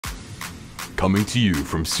Coming to you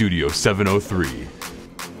from Studio 703.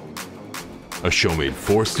 A show made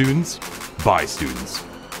for students, by students.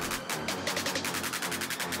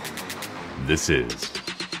 This is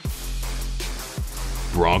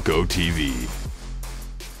Bronco TV.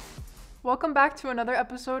 Welcome back to another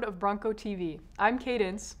episode of Bronco TV. I'm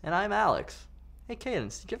Cadence. And I'm Alex. Hey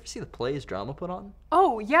Cadence, did you ever see the plays drama put on?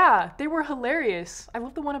 Oh yeah, they were hilarious. I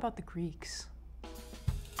love the one about the Greeks.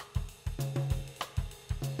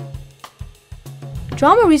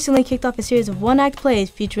 Drama recently kicked off a series of one-act plays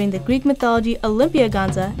featuring the Greek mythology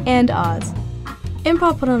Olympiagonza and Oz.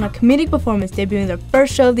 Improv put on a comedic performance debuting their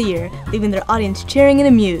first show of the year, leaving their audience cheering and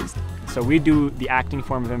amused. So we do the acting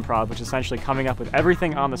form of improv, which is essentially coming up with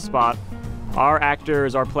everything on the spot. Our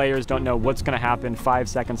actors, our players don't know what's going to happen 5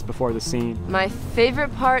 seconds before the scene. My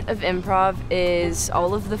favorite part of improv is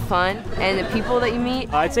all of the fun and the people that you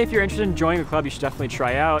meet. I'd say if you're interested in joining the club, you should definitely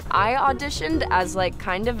try out. I auditioned as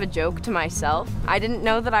kind of a joke to myself. I didn't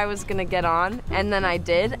know that I was going to get on, and then I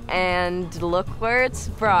did, and look where it's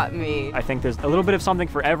brought me. I think there's a little bit of something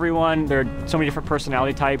for everyone. There are so many different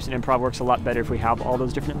personality types, and improv works a lot better if we have all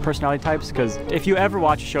those different personality types, because if you ever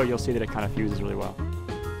watch a show, you'll see that it kind of fuses really well.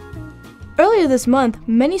 Earlier this month,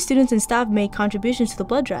 many students and staff made contributions to the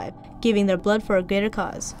blood drive, giving their blood for a greater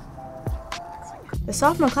cause. The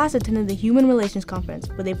sophomore class attended the Human Relations Conference,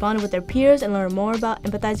 where they bonded with their peers and learned more about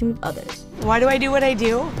empathizing with others. Why do I do what I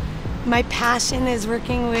do? My passion is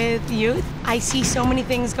working with youth. I see so many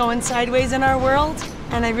things going sideways in our world,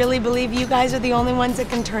 and I really believe you guys are the only ones that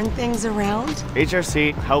can turn things around.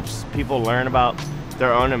 HRC helps people learn about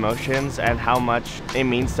their own emotions and how much it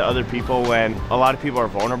means to other people when a lot of people are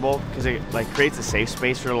vulnerable, because it creates a safe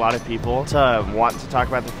space for a lot of people to want to talk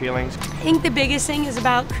about their feelings. I think the biggest thing is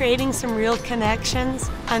about creating some real connections,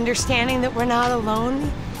 understanding that we're not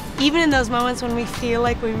alone, even in those moments when we feel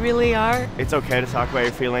like we really are. It's okay to talk about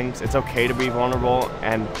your feelings, it's okay to be vulnerable,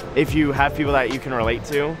 and if you have people that you can relate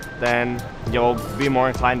to, then you'll be more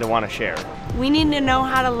inclined to want to share. We need to know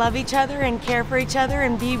how to love each other and care for each other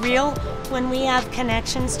and be real when we have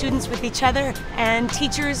connections, students with each other and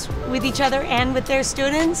teachers with each other and with their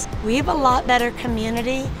students. We have a lot better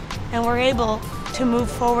community and we're able to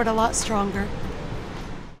move forward a lot stronger.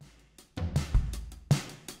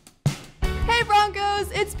 Hey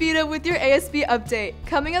Broncos, it's Vita with your ASB update.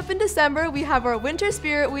 Coming up in December, we have our Winter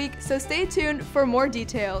Spirit Week, so stay tuned for more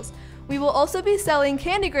details. We will also be selling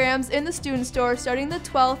candygrams in the student store starting the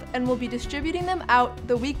 12th, and we'll be distributing them out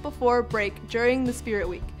the week before break during the Spirit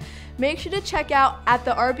Week. Make sure to check out at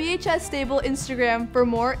the RBHS Stable Instagram for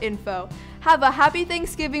more info. Have a happy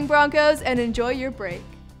Thanksgiving, Broncos, and enjoy your break.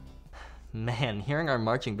 Man, hearing our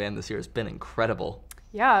marching band this year has been incredible.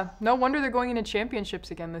 Yeah, no wonder they're going into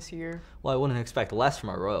championships again this year. Well, I wouldn't expect less from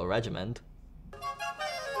our Royal Regiment.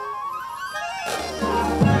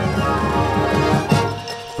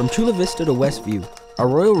 From Chula Vista to Westview, our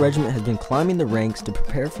Royal Regiment has been climbing the ranks to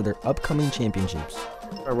prepare for their upcoming championships.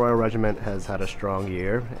 Our Royal Regiment has had a strong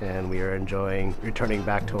year, and we are enjoying returning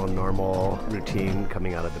back to a normal routine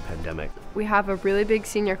coming out of the pandemic. We have a really big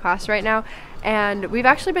senior class right now, and we've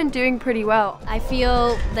actually been doing pretty well. I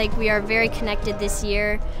feel like we are very connected this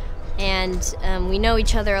year, and we know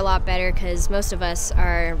each other a lot better because most of us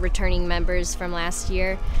are returning members from last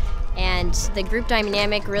year. And the group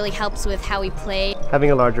dynamic really helps with how we play.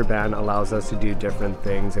 Having a larger band allows us to do different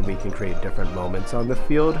things and we can create different moments on the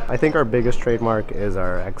field. I think our biggest trademark is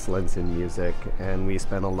our excellence in music, and we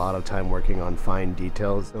spend a lot of time working on fine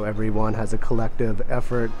details. So everyone has a collective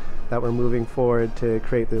effort that we're moving forward to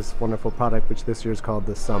create this wonderful product, which this year is called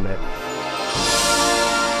the Summit.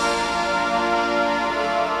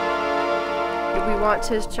 We want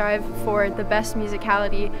to strive for the best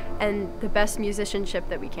musicality and the best musicianship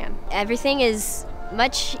that we can. Everything is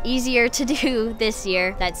much easier to do this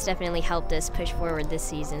year. That's definitely helped us push forward this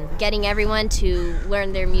season. Getting everyone to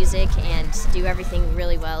learn their music and do everything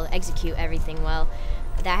really well, execute everything well,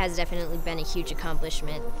 that has definitely been a huge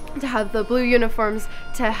accomplishment. To have the blue uniforms,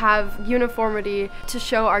 to have uniformity, to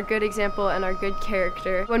show our good example and our good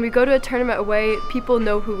character. When we go to a tournament away, people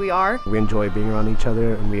know who we are. We enjoy being around each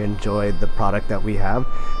other, and we enjoy the product that we have,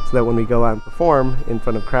 so that when we go out and perform in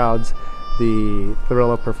front of crowds, the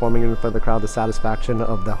thrill of performing in front of the crowd, the satisfaction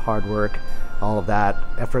of the hard work, all of that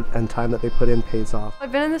effort and time that they put in pays off.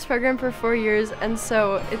 I've been in this program for 4 years, and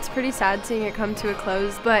so it's pretty sad seeing it come to a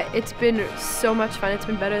close, but it's been so much fun. It's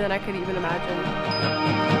been better than I could even imagine.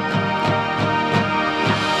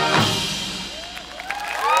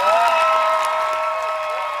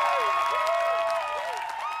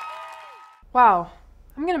 Wow,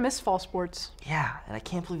 I'm gonna miss fall sports. Yeah, and I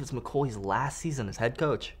can't believe it's McCoy's last season as head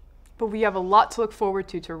coach. But we have a lot to look forward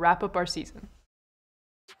to wrap up our season.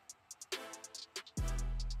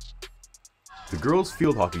 The girls'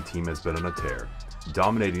 field hockey team has been on a tear,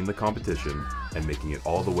 dominating the competition and making it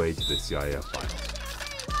all the way to the CIF finals.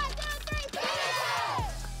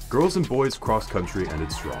 Girls and boys cross country ended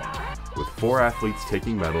strong, with 4 athletes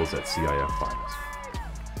taking medals at CIF finals.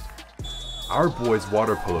 Our boys'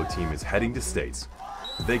 water polo team is heading to states.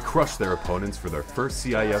 They crushed their opponents for their first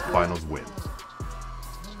CIF finals win.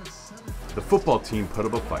 The football team put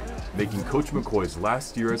up a fight, making Coach McCoy's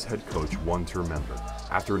last year as head coach one to remember.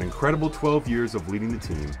 After an incredible 12 years of leading the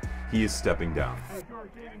team, he is stepping down.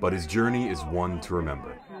 But his journey is one to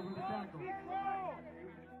remember.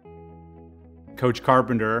 Coach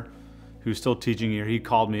Carpenter, who's still teaching here, he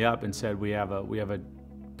called me up and said, we have a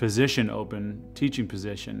position open, teaching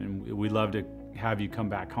position, and we'd love to have you come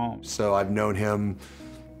back home. So I've known him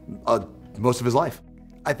most of his life.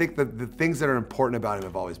 I think the things that are important about him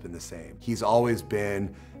have always been the same. He's always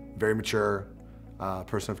been very mature,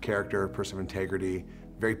 person of character, person of integrity,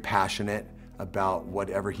 very passionate about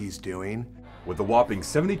whatever he's doing. With a whopping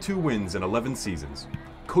 72 wins in 11 seasons,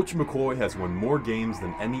 Coach McCoy has won more games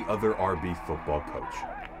than any other RB football coach.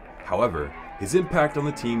 However, his impact on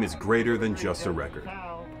the team is greater than just a record.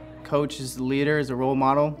 Coach is the leader, is a role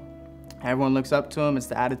model. Everyone looks up to him. It's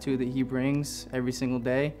the attitude that he brings every single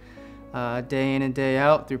day, day in and day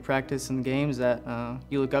out through practice and games that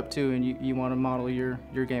you look up to and you want to model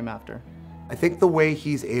your game after. I think the way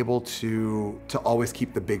he's able to always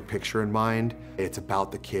keep the big picture in mind, it's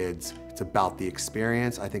about the kids, it's about the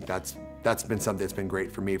experience. I think that's been something that's been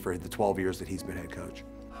great for me for the 12 years that he's been head coach.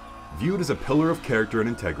 Viewed as a pillar of character and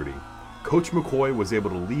integrity, Coach McCoy was able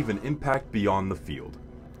to leave an impact beyond the field.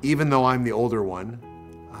 Even though I'm the older one,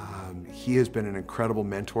 he has been an incredible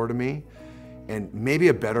mentor to me, and maybe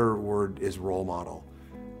a better word is role model.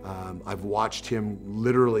 I've watched him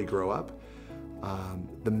literally grow up.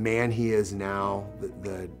 The man he is now,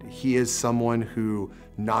 he is someone who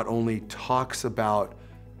not only talks about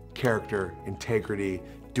character, integrity,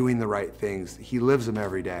 doing the right things, he lives them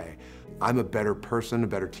every day. I'm a better person, a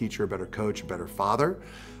better teacher, a better coach, a better father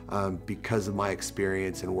because of my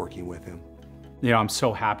experience in working with him. You know, I'm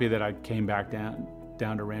so happy that I came back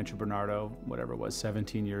down to Rancho Bernardo, whatever it was,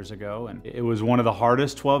 17 years ago. And it was one of the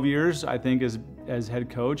hardest 12 years, I think, as head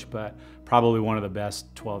coach, but probably one of the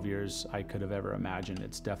best 12 years I could have ever imagined.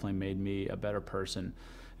 It's definitely made me a better person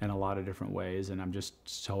in a lot of different ways, and I'm just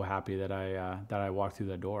so happy that I walked through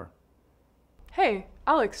that door. Hey,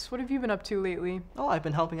 Alex, what have you been up to lately? Oh, I've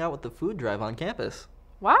been helping out with the food drive on campus.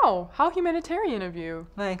 Wow, how humanitarian of you.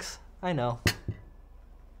 Thanks, I know.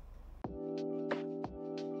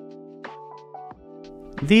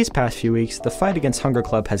 These past few weeks, the Fight Against Hunger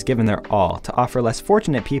Club has given their all to offer less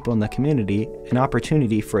fortunate people in the community an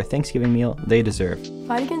opportunity for a Thanksgiving meal they deserve.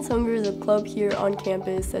 Fight Against Hunger is a club here on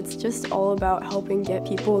campus that's just all about helping get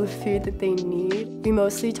people the food that they need. We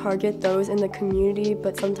mostly target those in the community,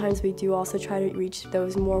 but sometimes we do also try to reach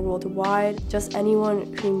those more worldwide. Just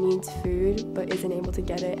anyone who needs food but isn't able to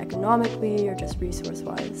get it economically or just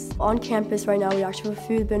resource-wise. On campus right now, we actually have a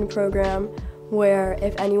food bin program where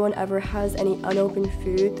if anyone ever has any unopened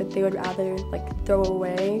food that they would rather throw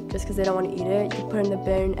away just because they don't want to eat it, you put it in the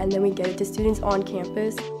bin and then we get it to students on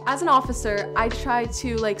campus. As an officer, I try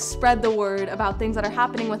to spread the word about things that are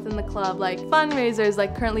happening within the club, like fundraisers.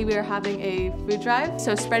 Currently we are having a food drive,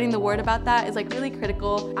 so spreading the word about that is really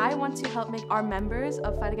critical. I want to help make our members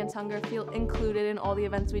of Fight Against Hunger feel included in all the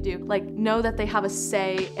events we do, know that they have a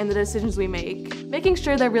say in the decisions we make. Making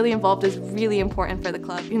sure they're really involved is really important for the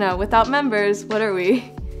club. You know, without members, what are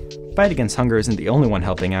we? Fight Against Hunger isn't the only one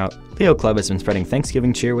helping out. Leo Club has been spreading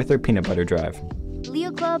Thanksgiving cheer with their peanut butter drive.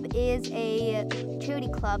 Leo Club is a charity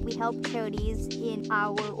club. We help charities in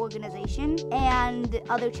our organization and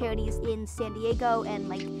other charities in San Diego and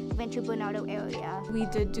Rancho Bernardo area. We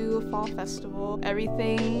did do a fall festival.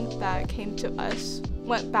 Everything that came to us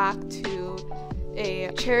went back to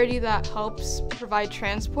a charity that helps provide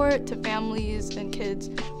transport to families and kids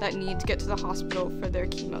that need to get to the hospital for their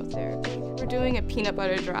chemotherapy. We're doing a peanut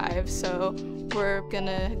butter drive, so we're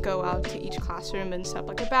gonna go out to each classroom and set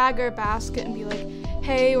up a bag or a basket and be like,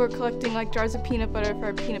 hey, we're collecting jars of peanut butter for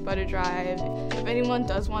our peanut butter drive. If anyone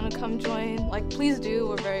does want to come join, please do.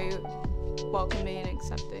 We're very welcoming and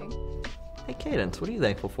accepting. Hey Cadence, what are you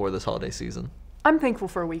thankful for this holiday season? I'm thankful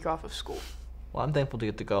for a week off of school. Well, I'm thankful to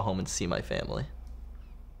get to go home and see my family.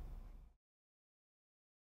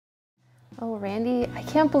 Oh, Randy, I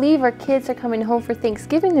can't believe our kids are coming home for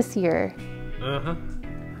Thanksgiving this year. Uh-huh.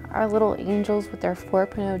 Our little angels with their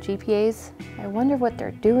 4.0 GPAs, I wonder what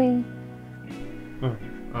they're doing.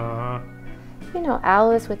 Uh-huh. You know,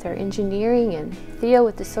 Alice with her engineering and Theo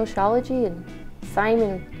with the sociology and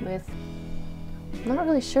Simon with, I'm not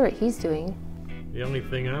really sure what he's doing. The only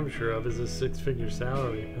thing I'm sure of is a six-figure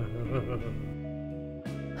salary.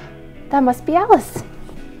 That must be Alice.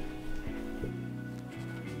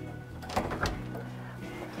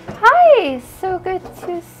 Hi, so good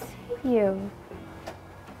to see you.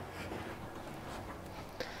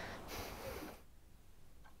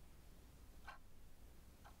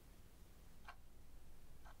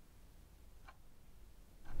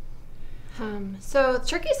 So the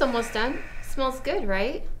turkey's almost done. Smells good,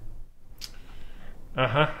 right?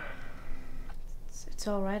 Uh-huh. It's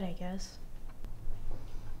all right, I guess.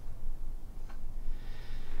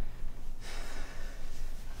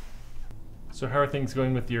 So how are things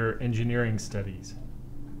going with your engineering studies?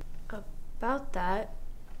 About that,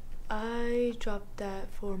 I dropped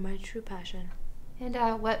that for my true passion. And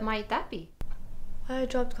what might that be? I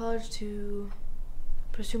dropped college to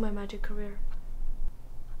pursue my magic career.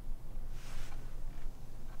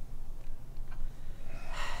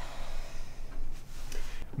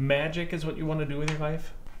 Magic is what you want to do with your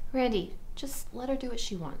life? Randy, just let her do what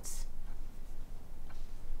she wants.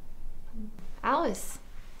 Alice,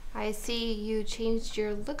 I see you changed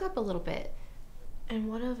your look up a little bit. And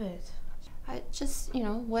what of it? Just,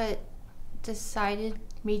 what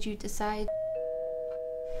made you decide?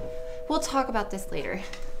 We'll talk about this later.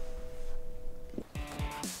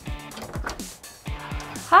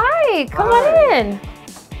 Hi, come on in.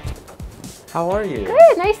 How are you?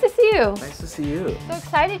 Good, nice to see you. Nice to see you. So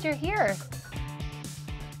excited you're here.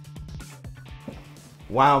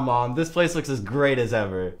 Wow, Mom, this place looks as great as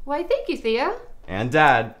ever. Why, thank you, Thea. And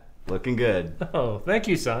Dad, looking good. Oh, thank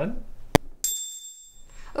you, son.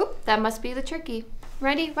 Oh, that must be the turkey.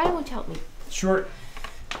 Randy, why don't you help me? Sure.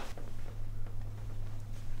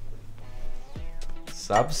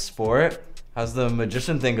 Sup, sport? How's the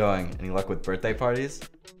magician thing going? Any luck with birthday parties?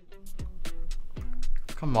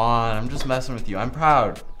 Come on, I'm just messing with you. I'm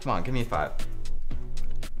proud. Come on, give me a 5.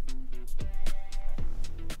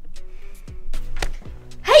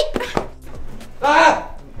 Hey!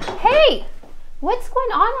 Ah! Hey, what's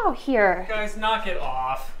going on out here? Guys, knock it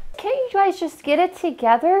off. Can't you guys just get it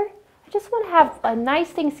together? I just want to have a nice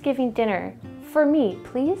Thanksgiving dinner. For me,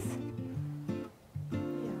 please.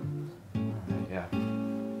 Yeah.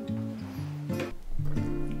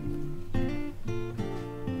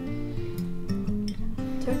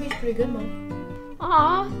 Turkey's pretty good, Mom.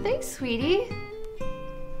 Aw, thanks, sweetie.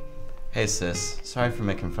 Hey, sis. Sorry for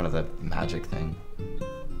making fun of that magic thing.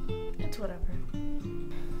 It's whatever.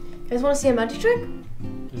 You guys want to see a magic trick?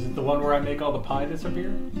 Is it the one where I make all the pie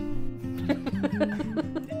disappear?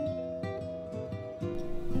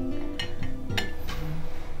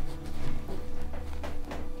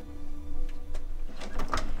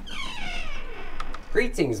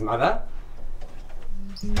 Greetings, Mother.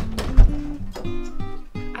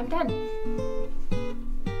 I'm done.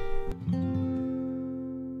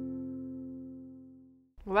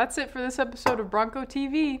 Well, that's it for this episode of Bronco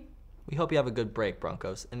TV. We hope you have a good break,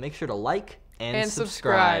 Broncos, and make sure to like and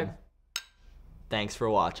subscribe. Thanks for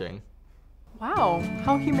watching. Wow,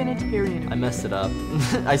 how humanitarian. I messed it up.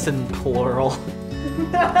 I said plural.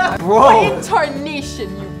 Bro! Incarnation,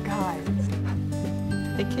 you guys.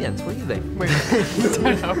 Hey kids, what do you think? Wait,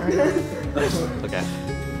 start over. Okay.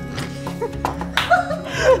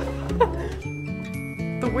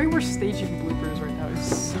 The way we're staging bloopers right now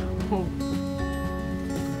is so...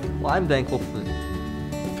 Well, I'm thankful for...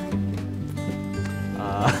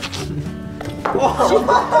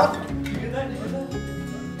 Whoa!